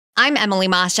I'm Emily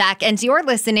Mashak, and you're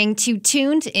listening to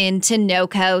Tuned Into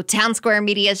NoCo, Townsquare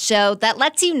Media's show that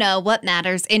lets you know what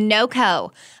matters in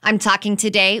NoCo. I'm talking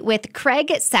today with Craig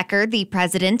Secher, the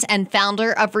president and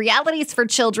founder of Realities for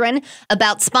Children,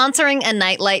 about sponsoring a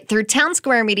nightlight through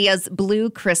Townsquare Media's Blue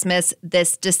Christmas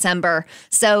this December.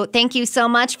 So thank you so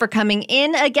much for coming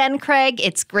in again, Craig.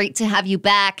 It's great to have you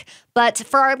back. But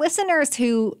for our listeners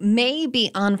who may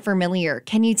be unfamiliar,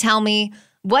 can you tell me,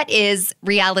 what is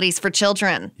Realities for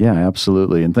Children? Yeah,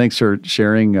 absolutely. And thanks for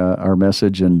sharing our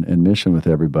message and mission with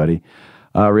everybody.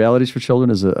 Realities for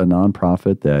Children is a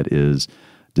nonprofit that is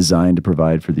designed to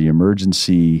provide for the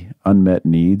emergency unmet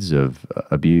needs of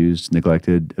abused,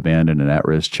 neglected, abandoned, and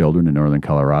at-risk children in northern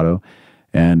Colorado.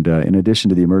 And in addition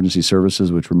to the emergency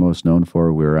services, which we're most known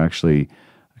for, we're actually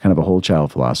kind of a whole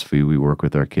child philosophy. We work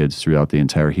with our kids throughout the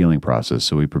entire healing process.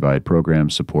 So we provide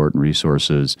programs, support, and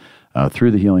resources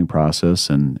through the healing process,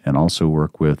 and also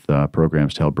work with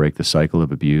programs to help break the cycle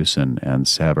of abuse and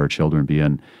have our children be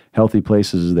in healthy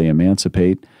places as they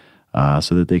emancipate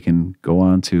so that they can go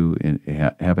on to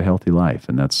have a healthy life.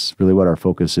 And that's really what our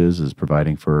focus is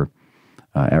providing for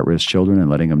at-risk children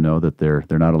and letting them know that they're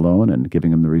not alone and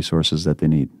giving them the resources that they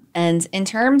need. And in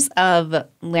terms of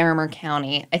Larimer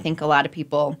County, I think a lot of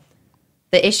people,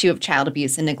 the issue of child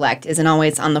abuse and neglect isn't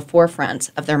always on the forefront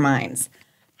of their minds.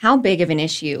 How big of an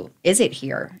issue is it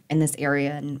here in this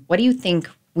area, and what do you think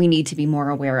we need to be more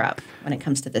aware of when it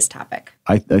comes to this topic?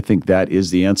 I think that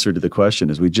is the answer to the question,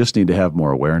 is we just need to have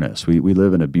more awareness. We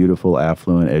live in a beautiful,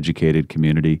 affluent, educated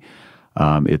community.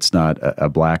 It's not a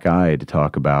black eye to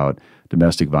talk about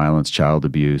domestic violence, child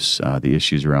abuse, the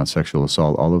issues around sexual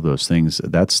assault, all of those things.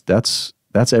 That's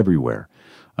everywhere,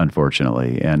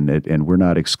 unfortunately, and we're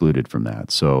not excluded from that.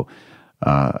 So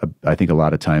I think a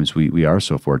lot of times we are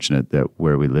so fortunate that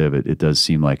where we live, it does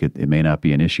seem like it may not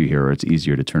be an issue here, or it's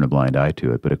easier to turn a blind eye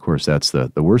to it. But of course, that's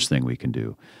the worst thing we can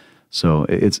do. So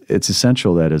it's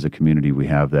essential that as a community we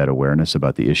have that awareness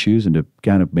about the issues, and to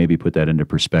kind of maybe put that into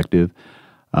perspective.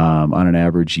 On an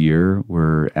average year,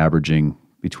 we're averaging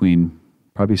between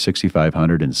probably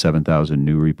 6,500 and 7,000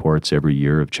 new reports every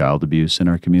year of child abuse in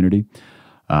our community.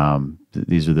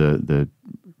 These are the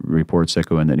reports that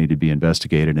go in that need to be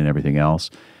investigated and everything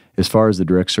else. As far as the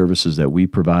direct services that we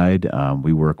provide,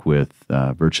 we work with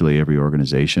virtually every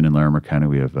organization in Larimer County.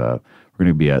 We're going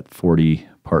to be at 40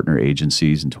 partner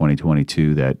agencies in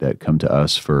 2022 that come to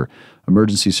us for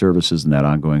emergency services and that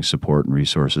ongoing support and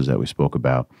resources that we spoke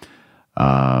about.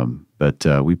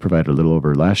 But we provided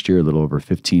last year, a little over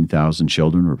 15,000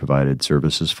 children were provided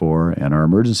services for, and our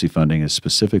emergency funding is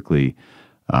specifically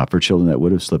for children that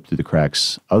would have slipped through the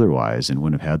cracks otherwise and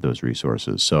wouldn't have had those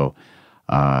resources. So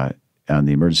on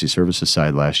the emergency services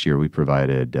side last year, we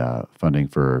provided funding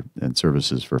and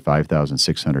services for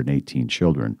 5,618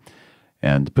 children.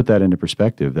 And to put that into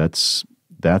perspective, that's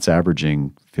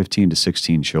averaging 15 to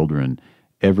 16 children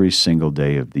every single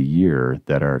day of the year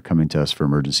that are coming to us for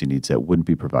emergency needs that wouldn't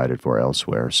be provided for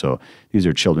elsewhere. So these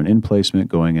are children in placement,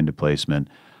 going into placement,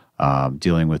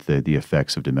 dealing with the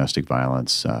effects of domestic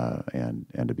violence and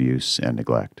abuse and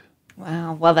neglect.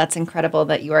 Wow. Well, that's incredible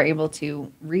that you are able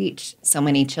to reach so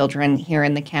many children here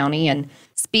in the county. And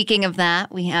speaking of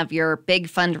that, we have your big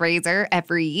fundraiser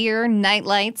every year,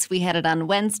 NightLights. We had it on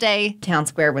Wednesday.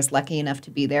 Townsquare was lucky enough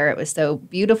to be there. It was so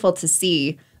beautiful to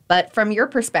see. But from your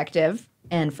perspective,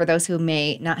 and for those who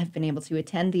may not have been able to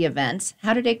attend the event,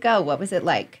 how did it go? What was it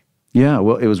like? Yeah,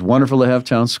 well, it was wonderful to have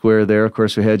Townsquare there. Of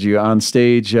course, we had you on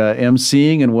stage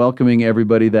emceeing and welcoming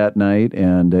everybody that night,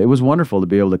 and it was wonderful to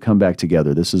be able to come back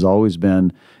together. This has always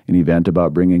been an event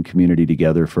about bringing community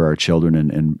together for our children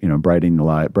and brightening the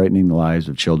lives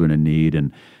of children in need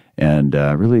and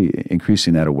really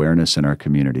increasing that awareness in our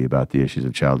community about the issues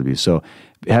of child abuse. So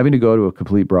having to go to a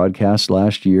complete broadcast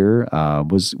last year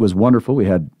was wonderful. We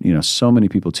had so many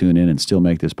people tune in and still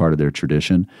make this part of their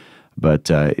tradition. But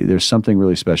there's something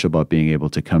really special about being able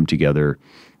to come together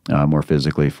more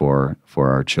physically for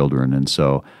our children. And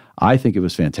so I think it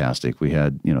was fantastic. We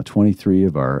had 23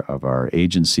 of our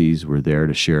agencies were there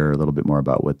to share a little bit more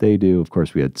about what they do. Of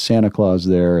course, we had Santa Claus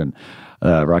there, and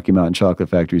Rocky Mountain Chocolate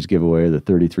Factory's giveaway, the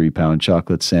 33-pound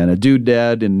chocolate Santa, Dude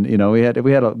Dad, and we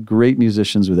had great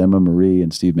musicians with Emma Marie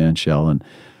and Steve Manshell. And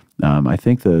I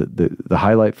think the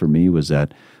highlight for me was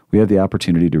that we had the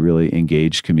opportunity to really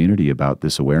engage community about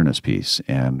this awareness piece,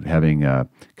 and having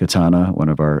Katana, one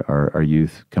of our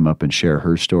youth, come up and share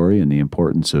her story and the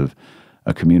importance of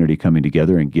a community coming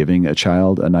together and giving a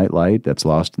child a nightlight that's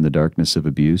lost in the darkness of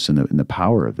abuse, and the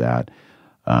power of that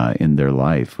in their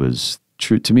life was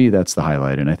true. To me, that's the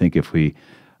highlight. And I think if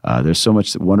there's so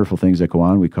much wonderful things that go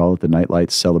on. We call it the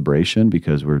NightLight celebration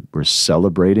because we're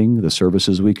celebrating the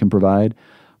services we can provide.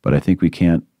 but I think we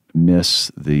can't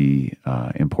miss the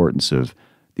importance of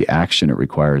the action it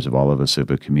requires of all of us of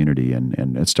a community.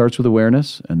 And it starts with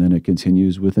awareness, and then it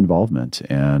continues with involvement.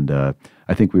 And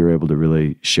I think we were able to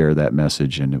really share that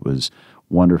message, and it was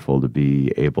wonderful to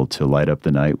be able to light up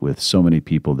the night with so many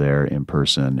people there in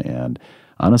person. And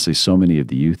honestly, so many of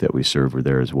the youth that we serve were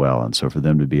there as well. And so for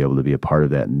them to be able to be a part of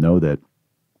that and know that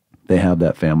they have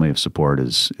that family of support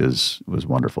was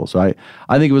wonderful. So I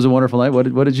think it was a wonderful night.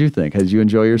 What did you think? Did you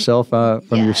enjoy yourself from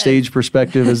your stage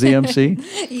perspective as the MC?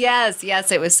 Yes.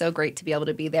 It was so great to be able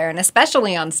to be there, and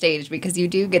especially on stage, because you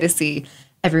do get to see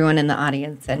everyone in the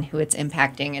audience and who it's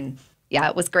impacting. And yeah,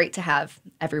 it was great to have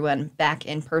everyone back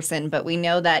in person. But we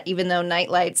know that even though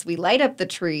NightLights, we light up the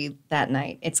tree that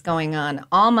night, it's going on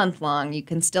all month long. You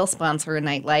can still sponsor a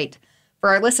NightLight. For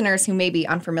our listeners who may be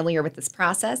unfamiliar with this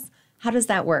process, how does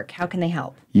that work? How can they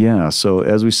help? Yeah, so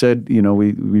as we said,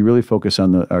 we really focus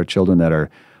on our children that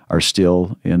are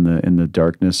still in the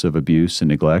darkness of abuse and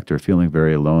neglect, or feeling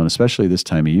very alone, especially this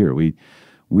time of year.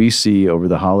 We see over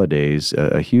the holidays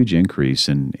a huge increase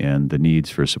in the needs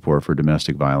for support for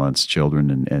domestic violence,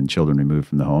 children and children removed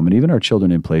from the home, and even our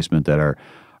children in placement that are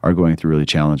going through really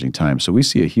challenging times. So we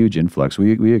see a huge influx.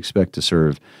 We expect to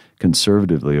serve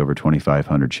conservatively over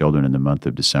 2,500 children in the month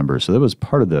of December. So that was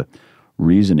part of the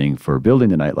reasoning for building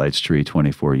the NightLights tree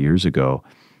 24 years ago.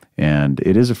 And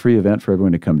it is a free event for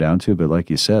everyone to come down to, but like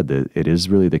you said, it is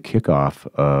really the kickoff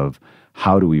of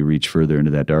how do we reach further into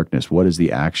that darkness? What is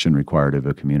the action required of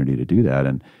a community to do that?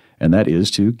 And that is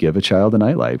to give a child a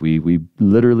nightlight. We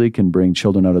literally can bring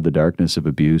children out of the darkness of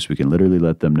abuse. We can literally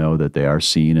let them know that they are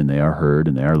seen and they are heard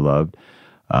and they are loved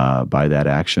by that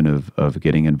action of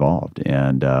getting involved.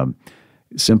 And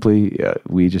simply,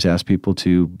 we just ask people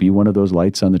to be one of those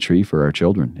lights on the tree for our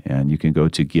children. And you can go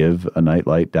to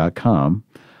giveanightlight.com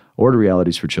or to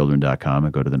realitysforchildren.com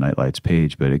and go to the NightLights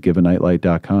page. But at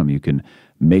giveanightlight.com, you can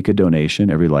make a donation.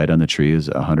 Every light on the tree is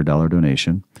a $100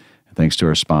 donation. And thanks to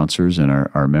our sponsors and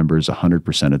our members,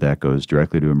 100% of that goes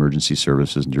directly to emergency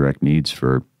services and direct needs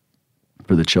for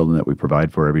the children that we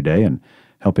provide for every day, and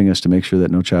helping us to make sure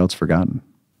that no child's forgotten.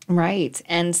 Right.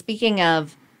 And speaking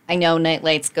of, I know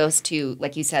NightLights goes to,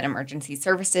 like you said, emergency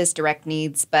services, direct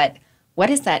needs, but what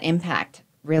is that impact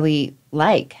really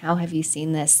like? How have you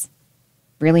seen this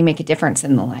really make a difference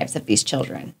in the lives of these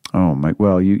children? Oh, my!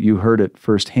 Well, you heard it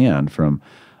firsthand from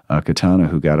Katana,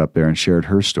 who got up there and shared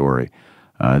her story.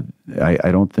 I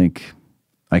don't think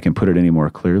I can put it any more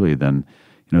clearly than,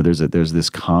 there's this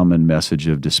common message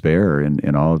of despair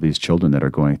in all of these children that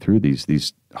are going through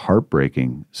these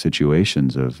heartbreaking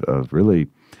situations of really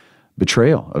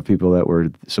betrayal of people that were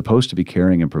supposed to be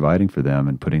caring and providing for them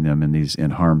and putting them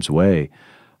in harm's way.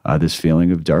 This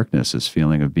feeling of darkness, this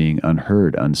feeling of being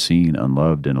unheard, unseen,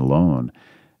 unloved, and alone.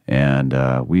 And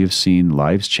we have seen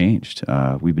lives changed.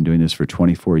 We've been doing this for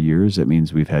 24 years. That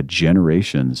means we've had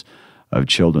generations of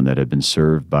children that have been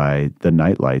served by the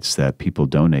NightLights that people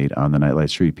donate on the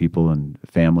NightLights tree, people and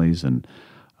families and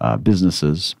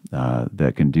businesses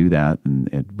that can do that.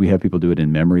 And we have people do it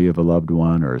in memory of a loved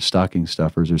one or stocking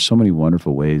stuffers. There's so many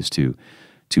wonderful ways to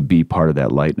be part of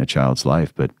that light in a child's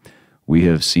life. But we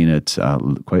have seen it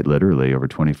quite literally over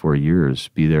 24 years,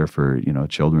 be there for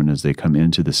children as they come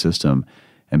into the system,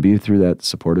 and be through that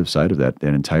supportive side of that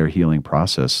entire healing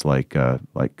process, like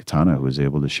Katana, who was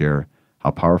able to share how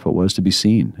powerful it was to be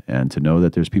seen and to know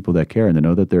that there's people that care and to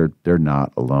know that they're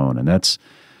not alone. And that's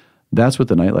what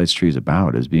the NightLights tree is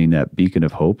about, is being that beacon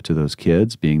of hope to those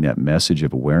kids, being that message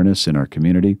of awareness in our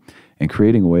community, and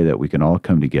creating a way that we can all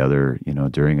come together,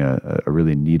 during a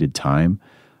really needed time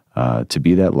to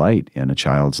be that light in a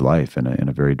child's life in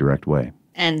a very direct way.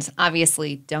 And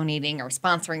obviously, donating or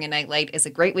sponsoring a NightLight is a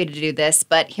great way to do this.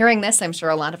 But hearing this, I'm sure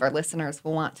a lot of our listeners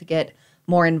will want to get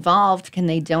more involved. Can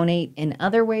they donate in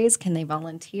other ways? Can they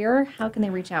volunteer? How can they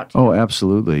reach out to you? Oh,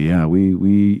 absolutely. Yeah,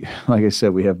 we like I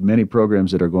said, we have many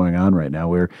programs that are going on right now.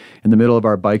 We're in the middle of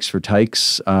our Bikes for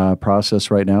Tykes process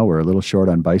right now. We're a little short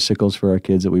on bicycles for our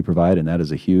kids that we provide, and that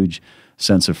is a huge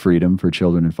sense of freedom for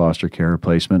children in foster care or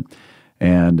placement.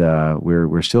 And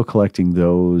we're still collecting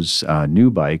those new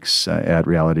bikes at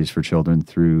Realities for Children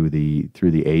through the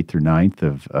 8th or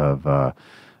 9th of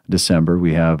December.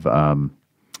 We have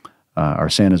our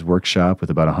Santa's Workshop with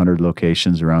about 100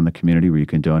 locations around the community where you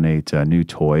can donate new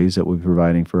toys that we'll be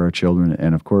providing for our children.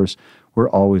 And of course, we're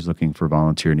always looking for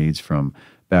volunteer needs, from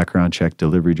background check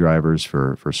delivery drivers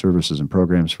for services and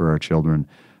programs for our children,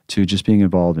 to just being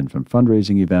involved in from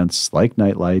fundraising events like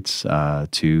NightLights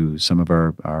to some of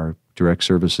our direct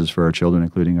services for our children,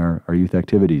 including our youth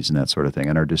activities and that sort of thing,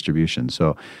 and our distribution.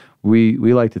 So we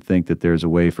like to think that there's a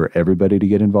way for everybody to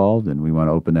get involved, and we want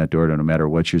to open that door to no matter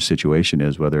what your situation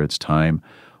is, whether it's time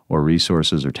or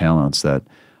resources or talents that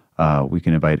we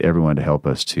can invite everyone to help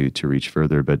us to reach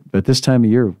further. But this time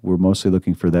of year, we're mostly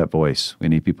looking for that voice. We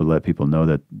need people to let people know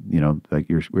that, like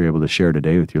we're able to share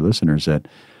today with your listeners, that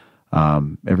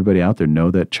everybody out there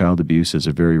know that child abuse is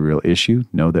a very real issue,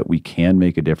 know that we can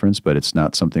make a difference, but it's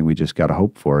not something we just got to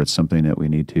hope for. It's something that we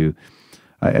need to,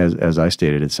 as I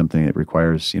stated, it's something that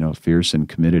requires, fierce and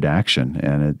committed action.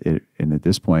 And at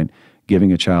this point,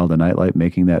 giving a child a NightLight,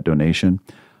 making that donation,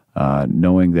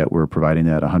 knowing that we're providing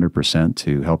that 100%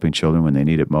 to helping children when they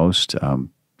need it most.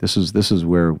 This is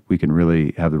where we can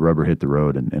really have the rubber hit the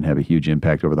road and have a huge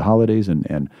impact over the holidays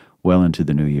and well into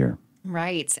the new year.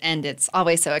 Right. And it's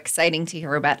always so exciting to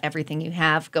hear about everything you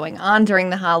have going on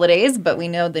during the holidays, but we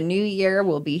know the new year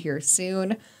will be here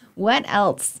soon. What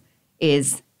else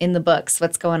is in the books?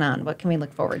 What's going on? What can we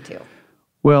look forward to?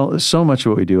 Well, so much of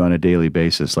what we do on a daily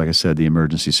basis. Like I said, the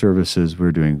emergency services,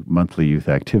 we're doing monthly youth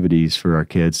activities for our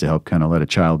kids to help kind of let a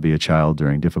child be a child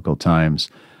during difficult times.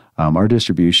 Our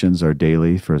distributions are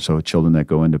daily for children that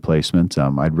go into placement.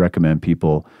 I'd recommend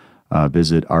people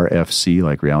visit RFC,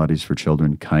 like Realities for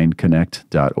Children,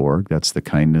 kindconnect.org. That's the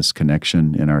kindness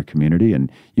connection in our community.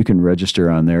 And you can register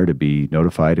on there to be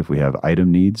notified if we have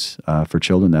item needs for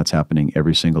children. That's happening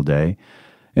every single day.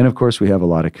 And of course, we have a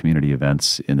lot of community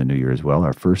events in the new year as well.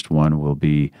 Our first one will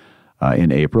be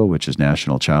in April, which is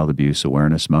National Child Abuse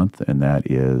Awareness Month. And that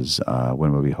is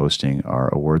when we'll be hosting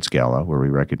our awards gala, where we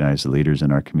recognize the leaders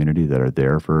in our community that are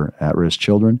there for at-risk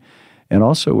children. And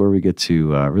also where we get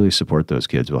to really support those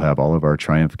kids. We'll have all of our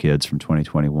Triumph kids from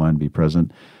 2021 be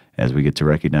present as we get to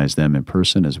recognize them in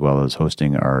person, as well as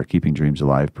hosting our Keeping Dreams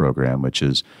Alive program, which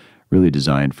is really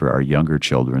designed for our younger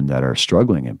children that are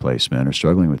struggling in placement or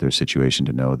struggling with their situation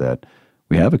to know that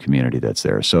we have a community that's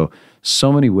there. So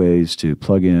many ways to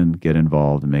plug in, get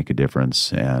involved, and make a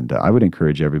difference. And I would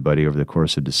encourage everybody over the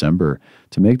course of December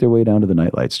to make their way down to the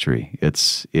NightLights tree.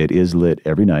 It is lit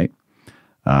every night,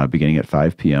 beginning at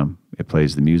 5 p.m. It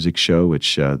plays the music show,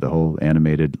 which the whole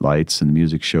animated lights and the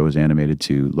music show is animated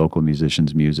to local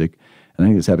musicians' music. I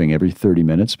think it's happening every 30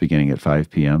 minutes, beginning at 5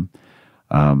 p.m.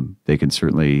 They can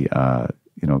certainly,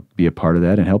 be a part of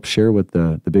that and help share what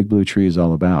the Big Blue Tree is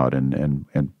all about and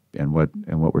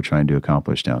what we're trying to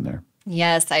accomplish down there.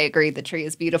 Yes, I agree. The tree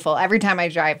is beautiful. Every time I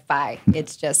drive by,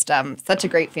 it's just such a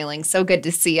great feeling. So good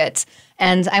to see it.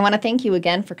 And I want to thank you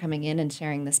again for coming in and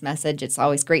sharing this message. It's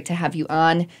always great to have you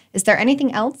on. Is there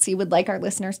anything else you would like our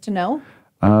listeners to know?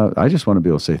 I just want to be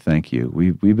able to say thank you.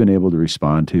 We've been able to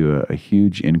respond to a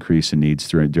huge increase in needs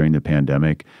during the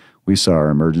pandemic. We saw our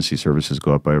emergency services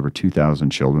go up by over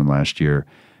 2,000 children last year.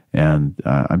 And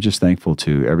I'm just thankful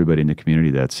to everybody in the community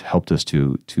that's helped us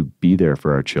to be there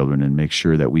for our children and make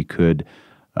sure that we could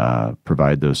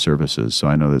provide those services. So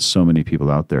I know that so many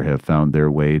people out there have found their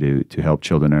way to help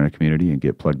children in our community and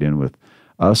get plugged in with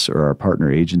us or our partner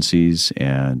agencies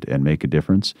and make a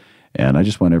difference. And I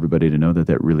just want everybody to know that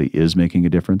that really is making a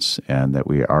difference and that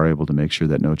we are able to make sure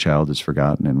that no child is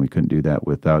forgotten. And we couldn't do that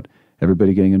without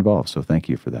everybody getting involved. So thank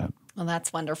you for that. Well,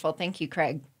 that's wonderful. Thank you,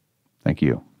 Craig. Thank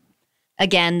you.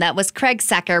 Again, that was Craig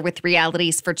Secher with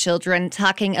Realities for Children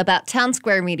talking about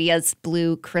Townsquare Media's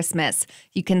Blue Christmas.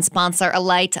 You can sponsor a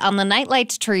light on the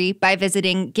NightLight tree by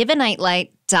visiting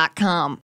giveanightlight.com.